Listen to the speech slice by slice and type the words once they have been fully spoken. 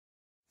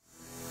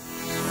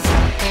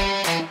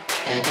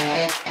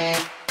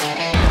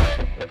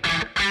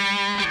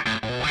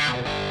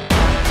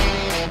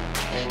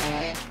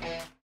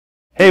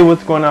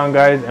what's going on,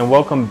 guys, and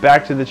welcome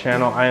back to the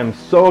channel. I am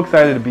so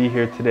excited to be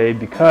here today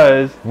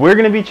because we're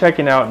going to be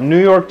checking out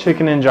New York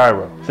Chicken and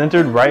Gyro.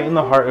 Centered right in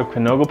the heart of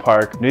Canoga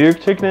Park, New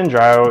York Chicken and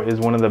Gyro is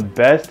one of the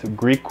best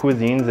Greek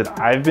cuisines that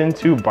I've been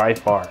to by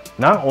far.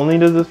 Not only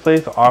does this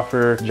place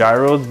offer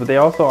gyros, but they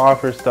also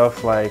offer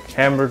stuff like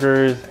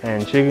hamburgers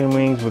and chicken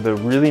wings with a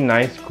really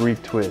nice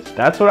Greek twist.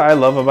 That's what I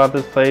love about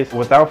this place.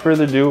 Without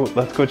further ado,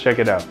 let's go check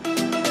it out.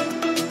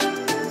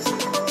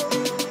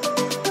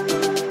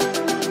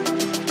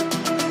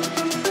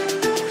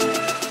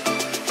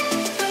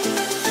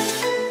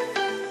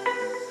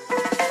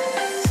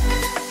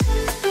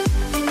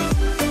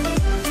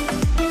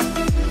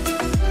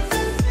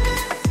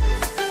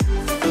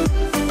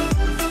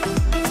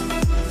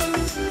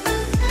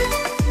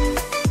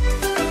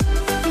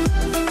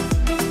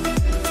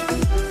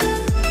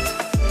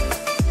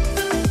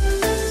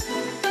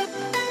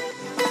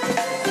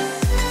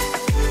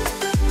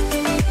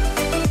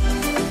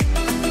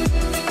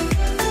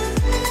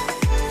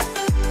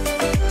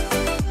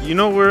 You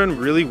know, we're in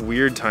really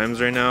weird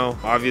times right now.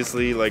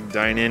 Obviously, like,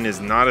 dine-in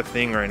is not a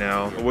thing right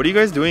now. What are you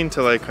guys doing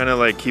to kind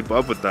of keep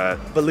up with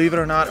that? Believe it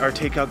or not, our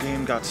takeout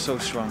game got so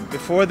strong.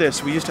 Before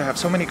this, we used to have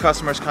so many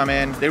customers come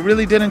in. They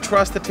really didn't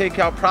trust the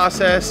takeout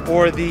process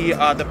or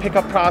the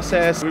pickup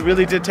process. We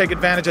really did take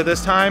advantage of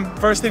this time.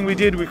 First thing we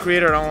did, we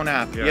created our own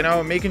app. Yeah. You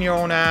know, making your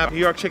own app. New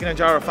York Chicken and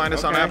Gyro, find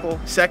us on Apple.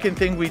 Second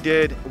thing we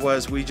did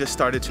was we just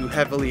started to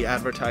heavily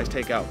advertise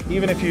takeout.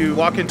 Even if you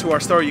walk into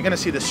our store, you're gonna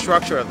see the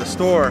structure of the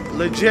store.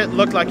 Legit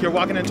looked like you're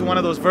walking into one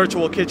of those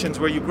virtual kitchens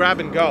where you grab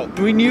and go.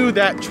 We knew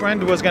that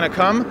trend was gonna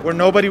come where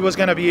nobody was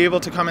gonna be able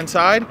to come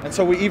inside, and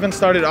so we even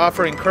started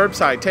offering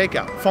curbside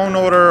takeout. Phone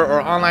order or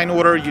online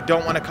order, you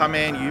don't wanna come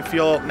in, you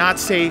feel not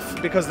safe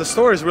because the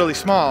store is really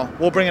small,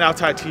 we'll bring it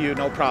outside to you,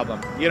 no problem.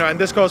 You know, and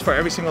this goes for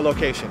every single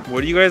location. What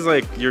do you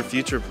guys your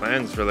future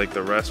plans for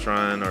the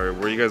restaurant or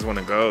where you guys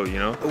wanna go, you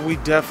know? We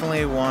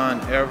definitely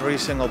want every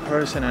single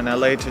person in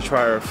LA to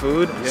try our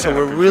food. Yeah, so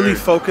we're really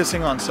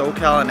focusing on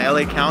SoCal and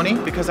LA County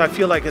because I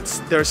feel like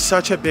there's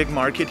such a big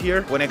market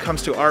here when it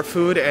comes to our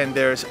food, and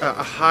there's a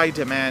high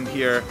demand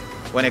here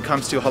when it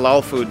comes to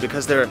halal food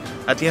because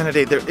at the end of the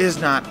day, there is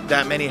not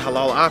that many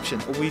halal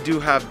options. We do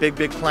have big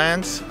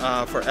plans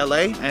for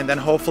LA, and then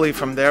hopefully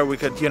from there we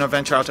could, you know,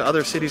 venture out to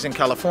other cities in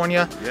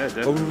California. Yeah,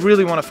 definitely. But we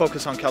really want to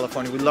focus on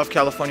California. We love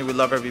California. We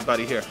love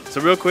everybody here. So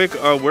real quick,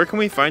 where can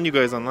we find you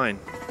guys online?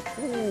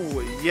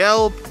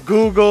 Yelp,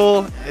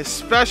 Google,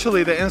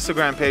 especially the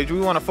Instagram page. We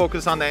want to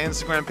focus on the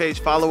Instagram page.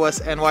 Follow us,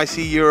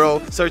 NYC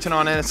Euro. Search it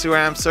on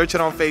Instagram, search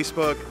it on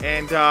Facebook,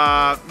 and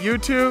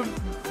YouTube.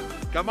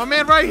 Got my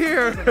man right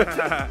here.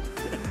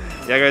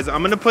 Yeah, guys,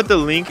 I'm gonna put the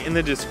link in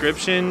the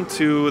description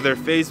to their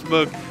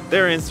Facebook,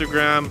 their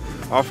Instagram.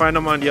 I'll find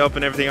them on Yelp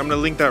and everything. I'm gonna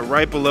link that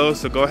right below,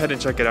 so go ahead and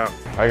check it out.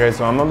 All right, guys,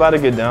 so I'm about to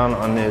get down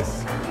on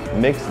this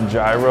mixed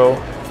gyro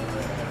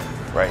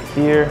right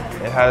here.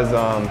 It has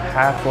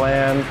half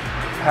lamb,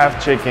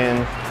 half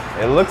chicken.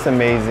 It looks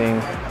amazing.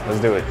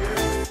 Let's do it.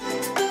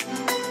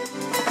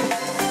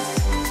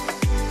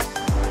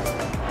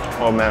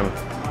 Oh man,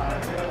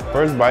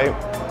 first bite,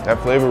 that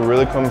flavor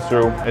really comes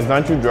through. It's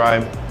not too dry,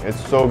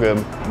 it's so good.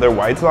 Their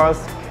white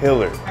sauce,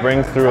 killer.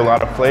 Brings through a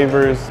lot of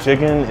flavors.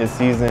 Chicken is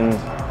seasoned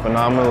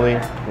phenomenally.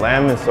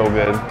 Lamb is so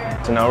good.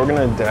 So now we're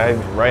gonna dive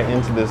right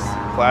into this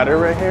platter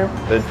right here.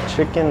 The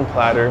chicken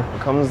platter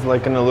comes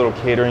in a little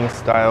catering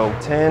style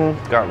tin.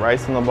 It's got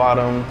rice on the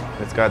bottom.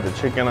 It's got the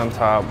chicken on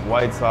top,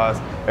 white sauce.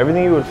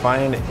 Everything you would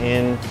find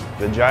in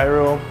the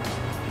gyro,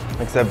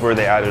 except where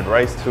they added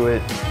rice to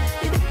it.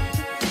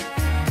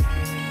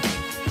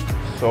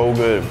 So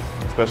good,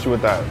 especially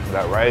with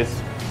that rice.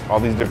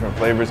 All these different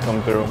flavors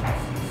come through.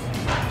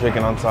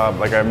 Chicken on top,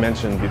 like I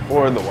mentioned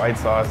before, the white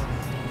sauce.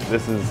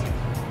 This is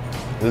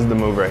the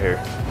move right here.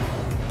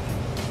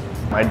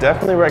 I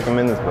definitely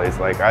recommend this place.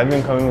 I've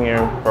been coming here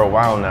for a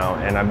while now,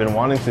 and I've been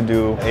wanting to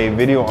do a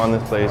video on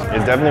this place.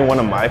 It's definitely one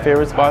of my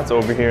favorite spots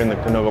over here in the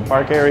Canoga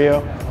Park area.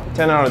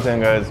 10 out of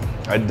 10, guys.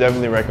 I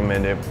definitely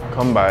recommend it.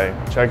 Come by,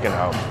 check it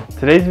out.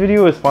 Today's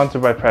video is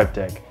sponsored by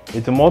PREPDECK.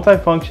 It's a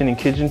multi-functioning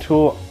kitchen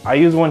tool. I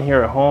use one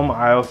here at home.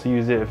 I also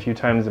use it a few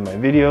times in my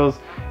videos.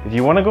 If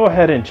you want to go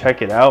ahead and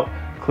check it out,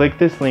 click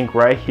this link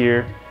right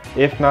here.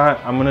 If not,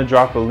 I'm going to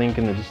drop a link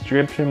in the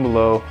description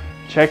below.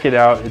 Check it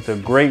out. It's a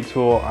great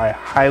tool. I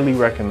highly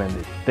recommend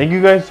it. Thank you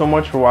guys so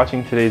much for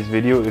watching today's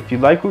video. If you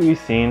like what you've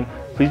seen,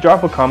 please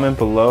drop a comment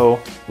below,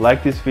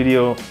 like this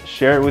video,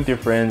 share it with your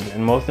friends,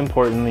 and most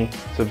importantly,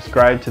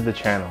 subscribe to the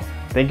channel.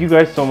 Thank you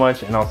guys so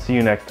much, and I'll see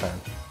you next time.